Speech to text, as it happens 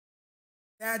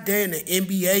That day in the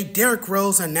NBA, Derrick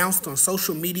Rose announced on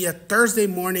social media Thursday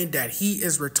morning that he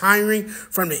is retiring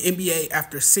from the NBA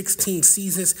after 16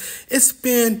 seasons. It's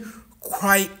been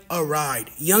quite a ride.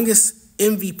 Youngest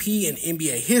MVP in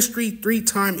NBA history,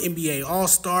 three-time NBA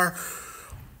All-Star,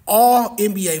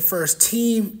 All-NBA First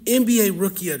Team, NBA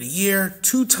Rookie of the Year,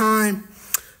 two-time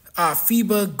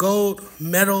FIBA Gold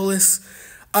Medalist.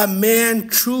 A man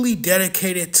truly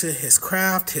dedicated to his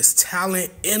craft, his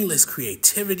talent, endless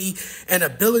creativity, and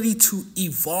ability to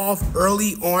evolve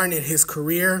early on in his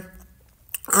career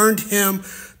earned him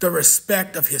the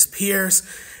respect of his peers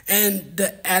and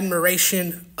the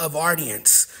admiration of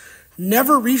audience.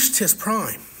 Never reached his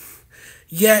prime,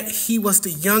 yet he was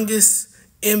the youngest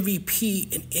MVP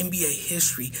in NBA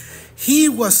history. He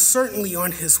was certainly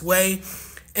on his way,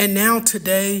 and now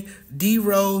today, D.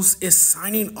 Rose is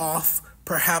signing off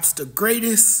perhaps the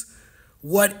greatest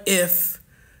what if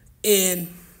in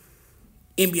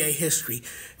NBA history.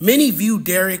 Many view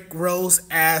Derrick Rose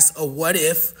as a what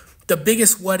if, the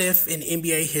biggest what if in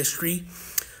NBA history.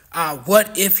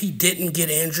 What if he didn't get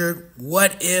injured?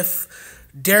 What if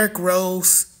Derrick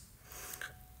Rose,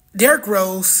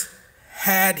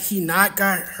 had he not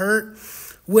got hurt,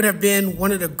 would have been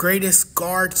one of the greatest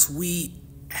guards we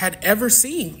had ever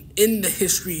seen in the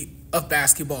history of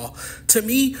basketball. To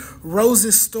me,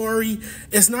 Rose's story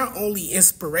is not only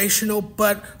inspirational,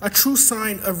 but a true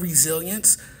sign of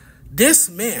resilience. This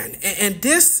man, and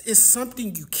this is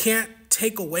something you can't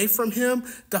take away from him,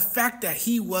 the fact that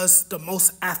he was the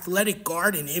most athletic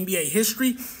guard in NBA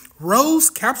history. Rose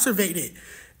captivated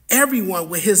everyone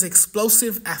with his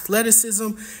explosive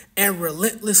athleticism and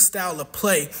relentless style of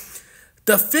play.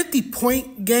 The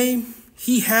 50-point game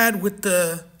he had with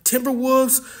the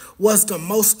Timberwolves was the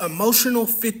most emotional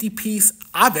 50-piece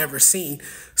I've ever seen.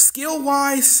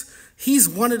 Skill-wise, he's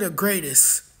one of the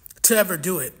greatest to ever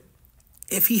do it.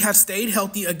 If he had stayed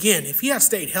healthy,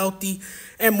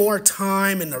 and more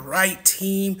time in the right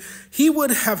team, he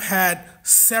would have had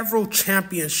several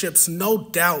championships, no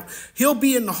doubt. He'll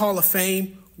be in the Hall of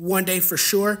Fame one day for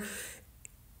sure.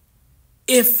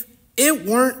 If it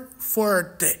weren't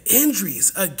for the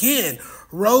injuries, again,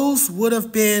 Rose would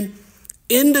have been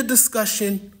in the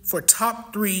discussion for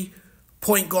top 3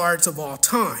 point guards of all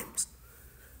time.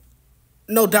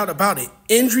 No doubt about it.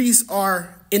 Injuries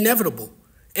are inevitable,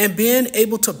 and being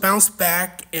able to bounce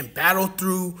back and battle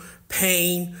through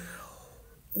pain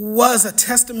was a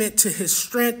testament to his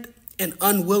strength and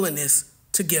unwillingness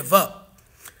to give up.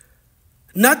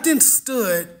 Nothing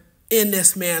stood in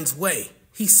this man's way.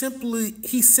 He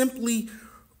simply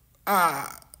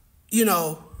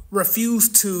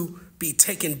refused to be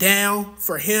taken down.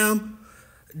 For him,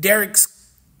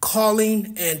 Derrick's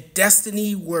calling and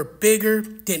destiny were bigger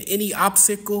than any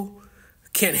obstacle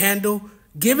can handle.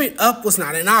 Giving up was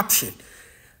not an option.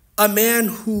 A man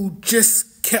who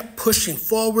just kept pushing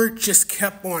forward, just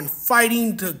kept on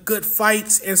fighting the good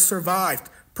fights and survived.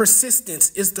 Persistence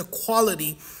is the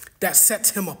quality that sets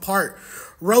him apart.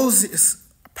 Rose's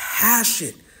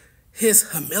passion,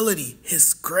 his humility,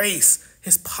 his grace,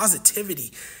 his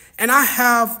positivity. And I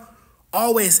have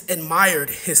always admired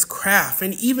his craft,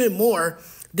 and even more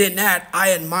than that,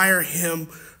 I admire him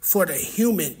for the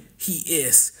human he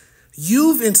is.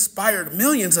 You've inspired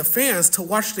millions of fans to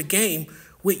watch the game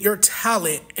with your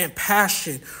talent and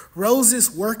passion. Rose's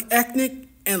work ethic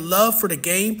and love for the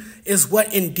game is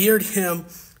what endeared him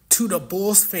to the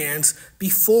Bulls fans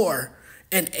before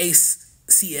an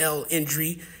ACL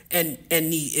injury and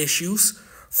knee issues.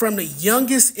 From the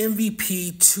youngest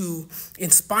MVP to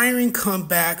inspiring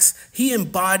comebacks, he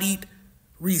embodied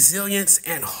resilience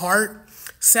and heart.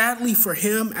 Sadly for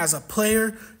him as a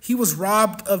player, he was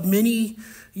robbed of many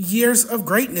years of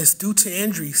greatness due to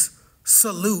injuries.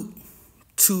 Salute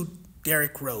to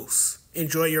Derrick Rose.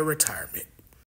 Enjoy your retirement.